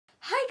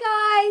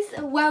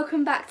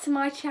welcome back to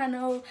my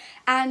channel,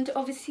 and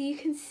obviously you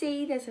can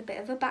see there's a bit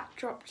of a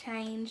backdrop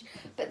change,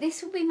 but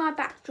this will be my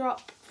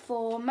backdrop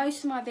for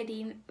most of my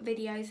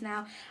videos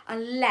now,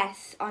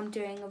 unless I'm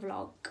doing a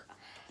vlog.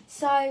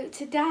 So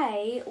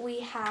today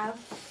we have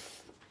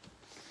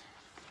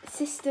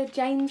Sister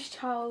James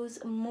Charles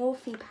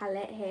Morphe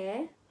palette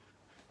here.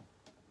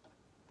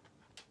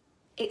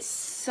 It's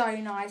so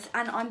nice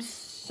and I'm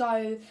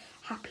so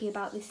happy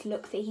about this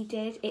look that he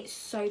did. It's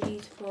so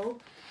beautiful.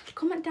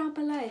 Comment down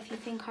below if you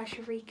think I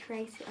should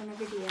recreate it on a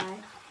video.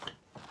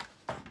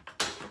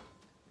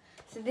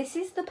 So this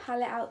is the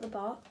palette out the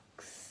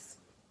box.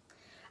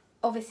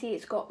 Obviously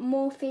it's got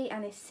Morphe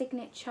and his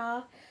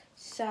signature.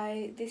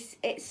 So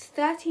it's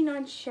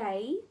 39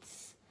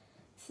 shades.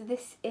 So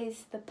this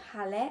is the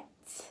palette.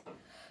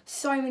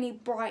 So many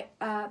bright,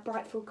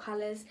 brightful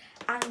colours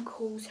and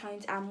cool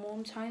tones and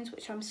warm tones,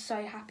 which I'm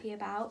so happy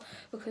about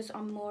because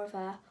I'm more of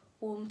a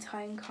warm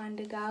tone kind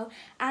of girl.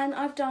 And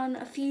I've done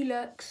a few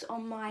looks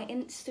on my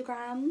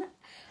Instagram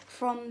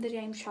from the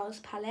James Charles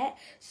palette.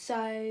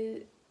 So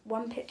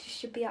one picture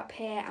should be up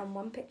here and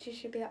one picture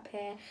should be up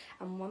here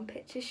and one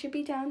picture should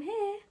be down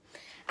here.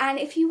 And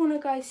if you want to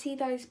go see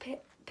those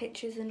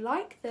pictures and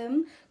like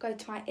them, go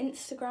to my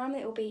Instagram.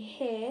 It will be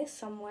here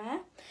somewhere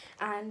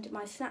and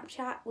my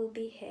Snapchat will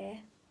be here.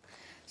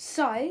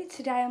 So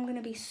today I'm going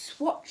to be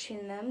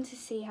swatching them to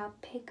see how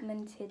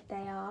pigmented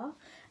they are,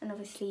 and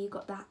obviously you've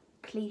got that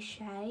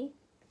cliche,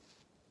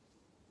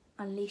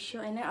 unleash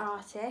your inner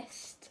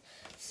artist.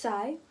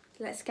 So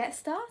let's get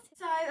started.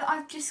 So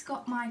I've just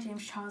got my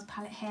James Charles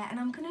palette here, and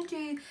I'm going to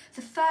do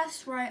the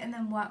first row and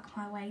then work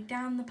my way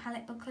down the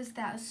palette because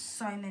there are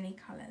so many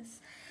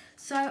colours.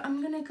 So I'm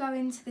going to go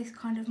into this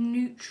kind of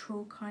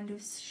neutral kind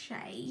of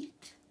shade,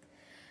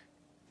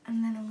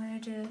 and then I'm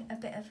going to do a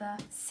bit of a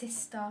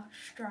sister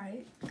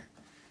stroke.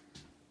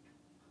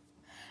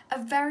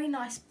 A very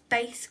nice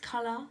base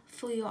colour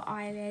for your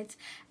eyelids,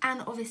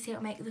 and obviously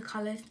it'll make the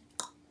colours.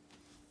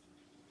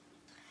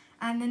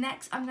 And the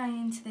next I'm going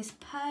into this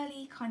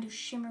pearly kind of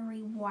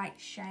shimmery white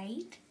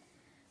shade.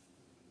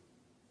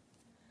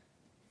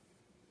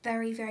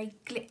 Very, very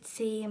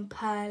glitzy and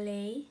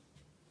pearly.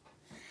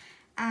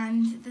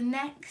 And the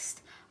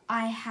next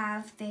I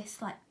have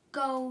this like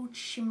gold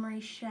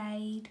shimmery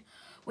shade,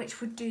 which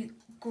would do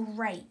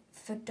great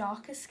for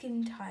darker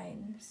skin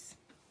tones.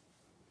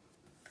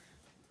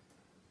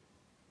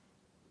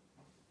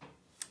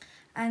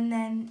 And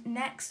then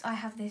next I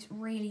have this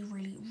really,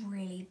 really,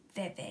 really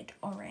vivid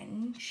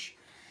orange.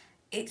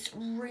 It's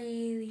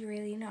really,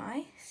 really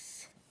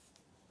nice.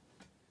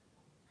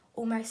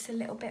 Almost a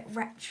little bit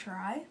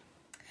retro.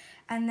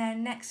 And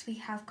then next we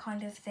have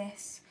kind of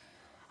this,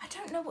 I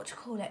don't know what to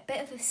call it,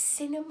 bit of a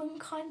cinnamon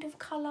kind of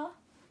colour.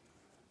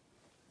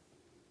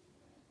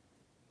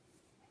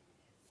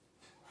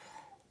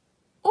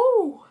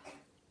 Oh,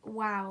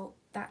 wow,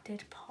 that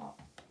did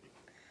pop.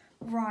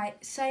 Right,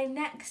 so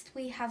next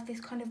we have this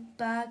kind of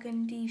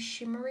burgundy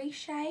shimmery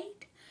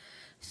shade.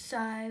 So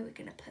we're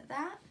going to put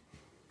that.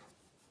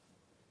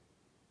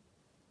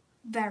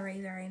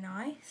 Very, very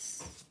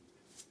nice.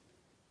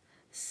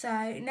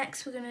 So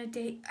next we're going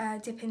to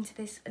dip into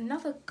this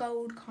another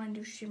gold kind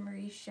of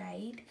shimmery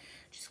shade.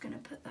 Just going to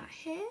put that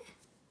here.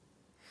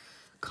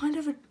 Kind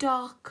of a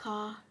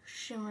darker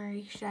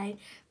shimmery shade.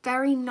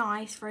 Very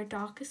nice for a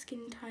darker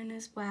skin tone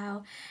as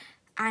well.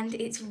 And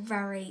it's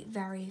very,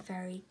 very,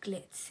 very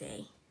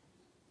glitzy.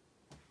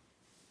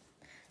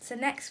 So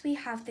next we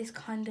have this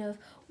kind of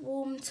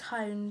warm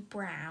tone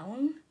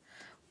brown.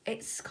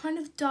 It's kind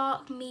of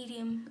dark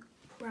medium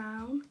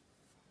brown.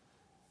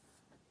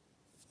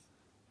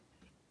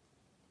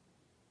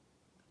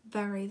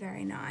 Very,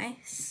 very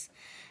nice.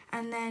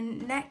 And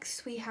then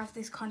next we have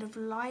this kind of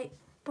light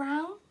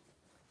brown.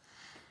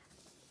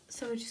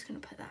 So we're just going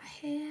to put that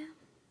here.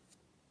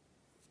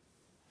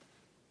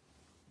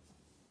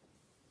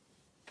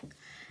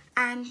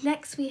 And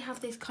next we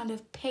have this kind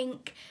of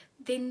pink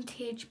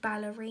vintage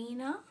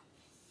ballerina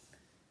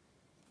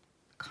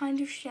kind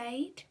of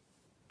shade.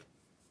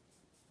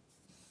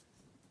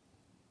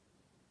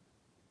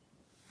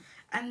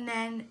 And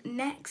then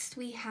next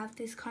we have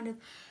this kind of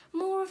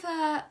more of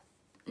a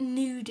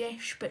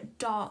nudish but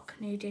dark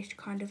nudish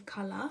kind of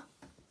colour.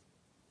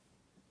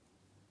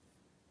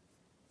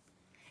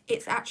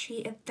 It's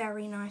actually a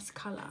very nice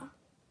colour.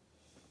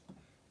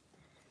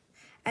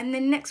 And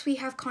then next we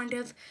have kind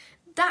of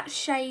that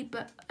shade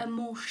but a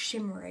more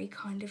shimmery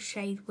kind of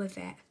shade with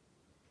it.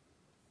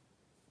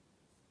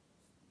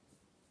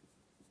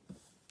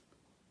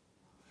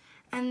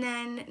 And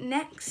then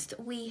next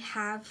we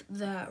have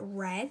the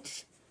red.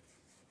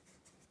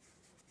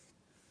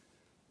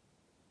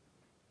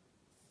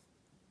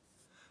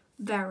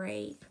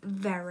 Very,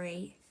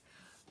 very,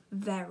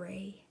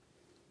 very,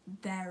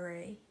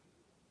 very,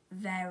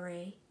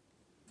 very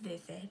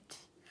vivid.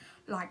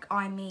 Like,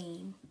 I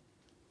mean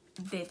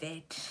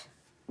vivid.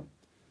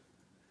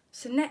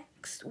 So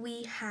next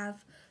we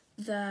have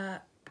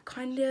the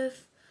kind of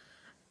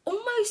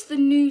almost the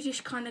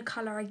nudish kind of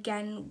colour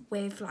again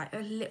with like a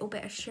little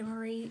bit of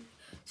shimmery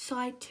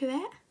side to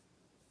it.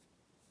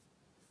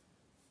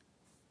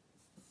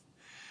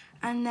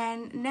 And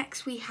then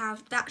next we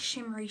have that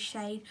shimmery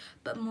shade,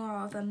 but more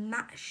of a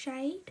matte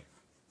shade.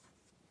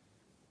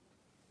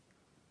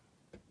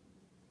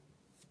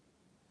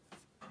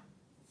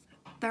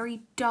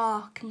 Very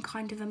dark and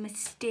kind of a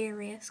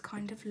mysterious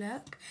kind of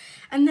look.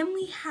 And then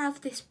we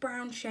have this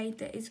brown shade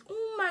that is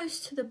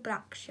almost to the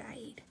black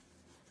shade.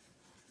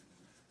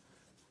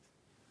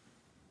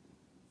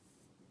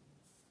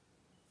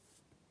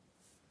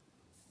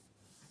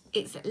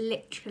 It's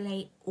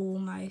literally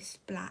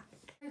almost black.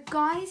 So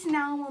guys,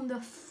 now I'm on the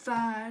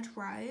third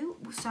row.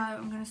 So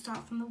I'm going to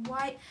start from the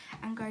white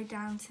and go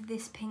down to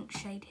this pink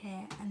shade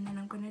here. And then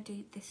I'm going to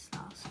do this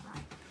last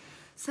row.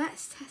 So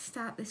let's test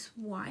out this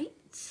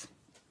white.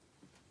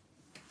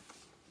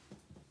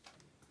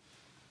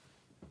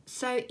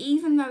 So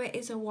even though it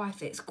is a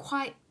white, it's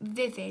quite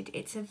vivid.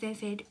 It's a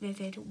vivid,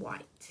 vivid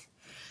white.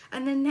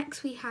 And then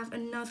next we have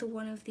another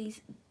one of these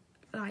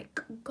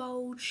like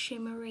gold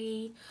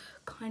shimmery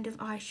kind of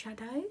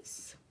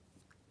eyeshadows,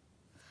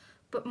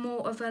 but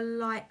more of a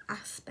light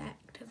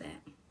aspect of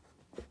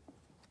it.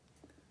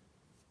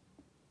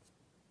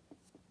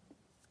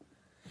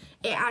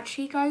 It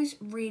actually goes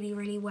really,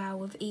 really well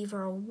with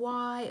either a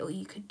white, or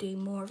you could do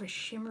more of a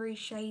shimmery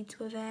shades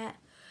with it.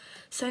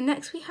 So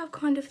next we have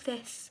kind of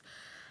this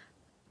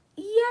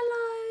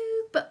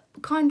yellow, but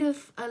kind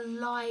of a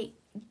light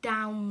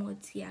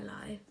downwards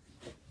yellow.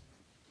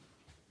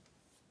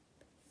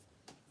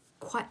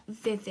 Quite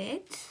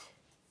vivid.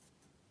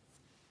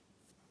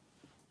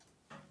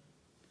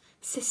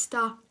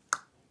 Sister.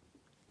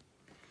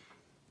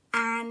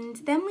 And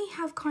then we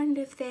have kind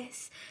of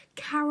this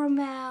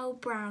caramel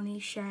brownie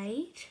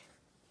shade,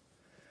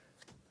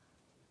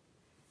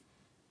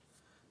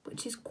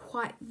 which is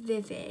quite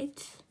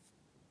vivid.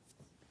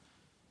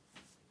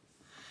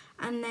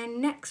 And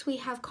then next we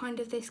have kind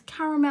of this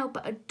caramel,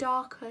 but a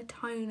darker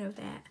tone of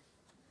it.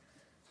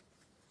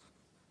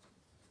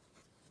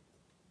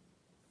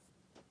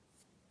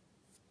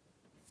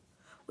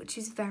 Which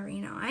is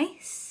very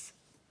nice.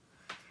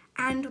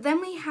 And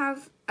then we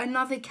have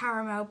another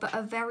caramel, but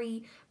a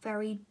very,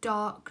 very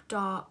dark,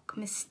 dark,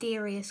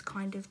 mysterious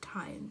kind of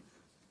tone.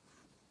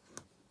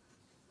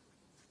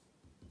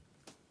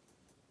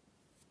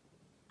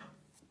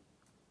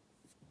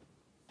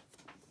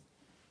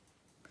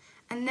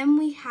 And then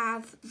we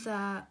have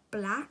the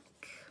black.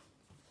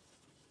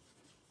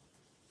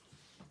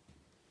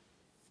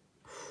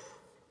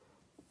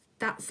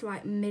 That's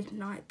like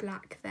midnight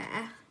black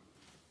there.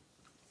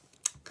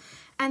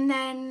 And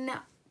then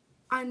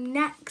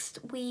next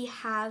we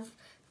have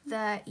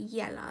the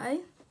yellow.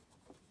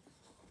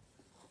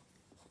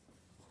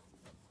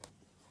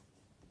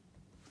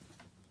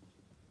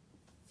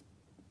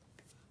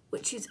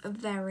 Which is a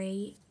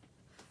very,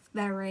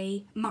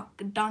 very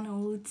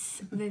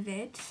McDonald's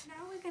vivid.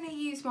 Now we're going to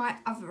use my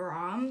other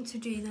arm to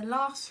do the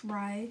last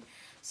row.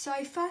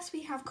 So first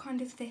we have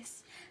kind of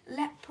this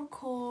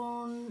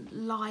leprechaun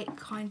light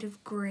kind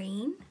of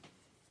green.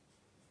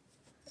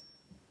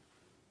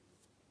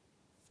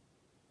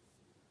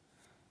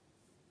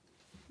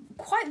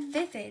 Quite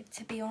vivid,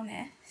 to be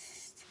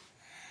honest.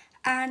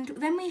 And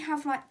then we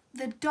have like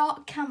the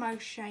dark camo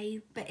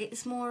shade, but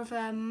it's more of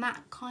a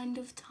matte kind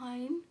of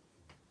tone.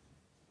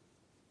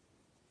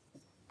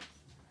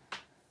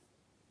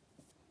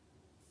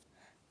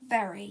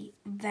 Very,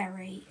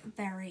 very,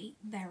 very,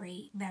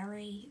 very,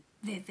 very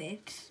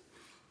vivid.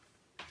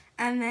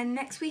 And then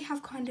next we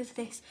have kind of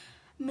this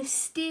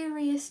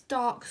mysterious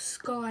dark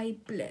sky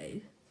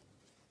blue.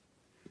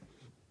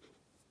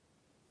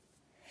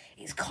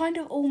 It's kind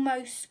of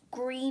almost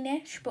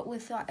greenish, but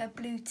with like a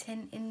blue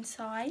tint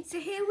inside. So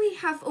here we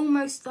have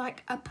almost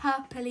like a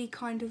purpley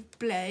kind of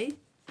blue.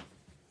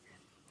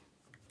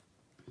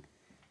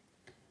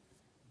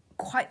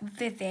 Quite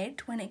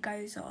vivid when it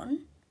goes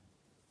on.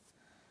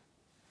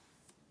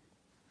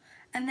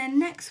 And then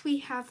next we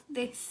have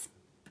this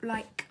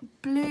like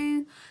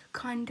blue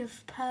kind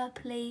of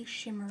purpley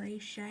shimmery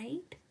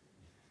shade.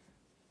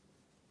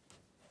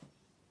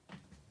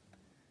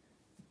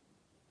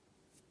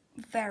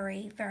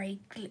 Very, very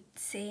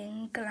glitzy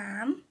and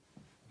glam.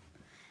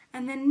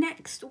 And then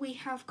next we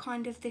have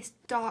kind of this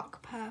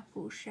dark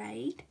purple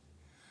shade.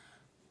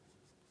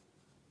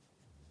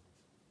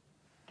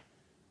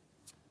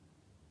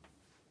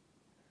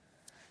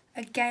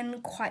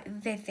 Again, quite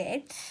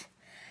vivid.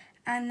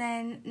 And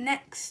then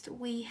next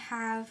we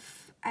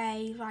have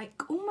a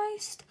like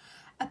almost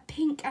a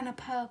pink and a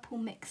purple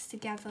mixed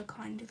together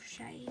kind of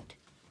shade.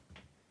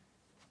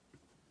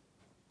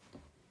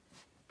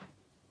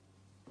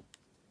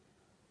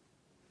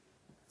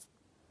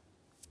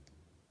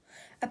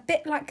 A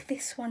bit like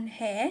this one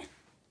here.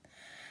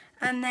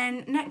 And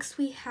then next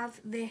we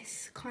have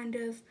this kind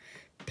of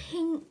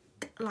pink,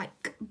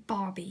 like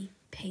Barbie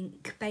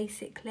pink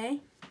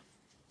basically.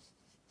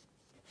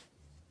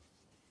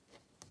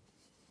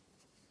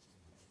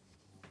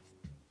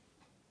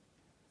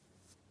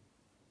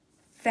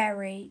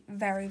 Very,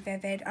 very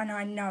vivid, and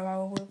I know I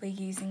will be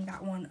using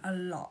that one a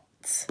lot.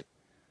 So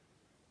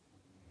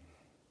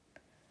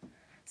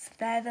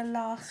they're the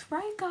last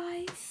row,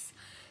 guys.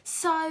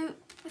 So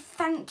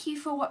thank you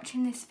for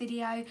watching this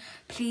video.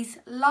 Please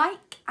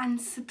like and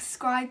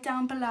subscribe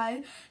down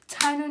below.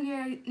 Turn on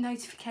your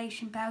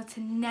notification bell to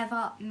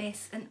never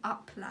miss an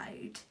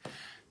upload.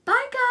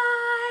 Bye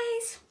guys!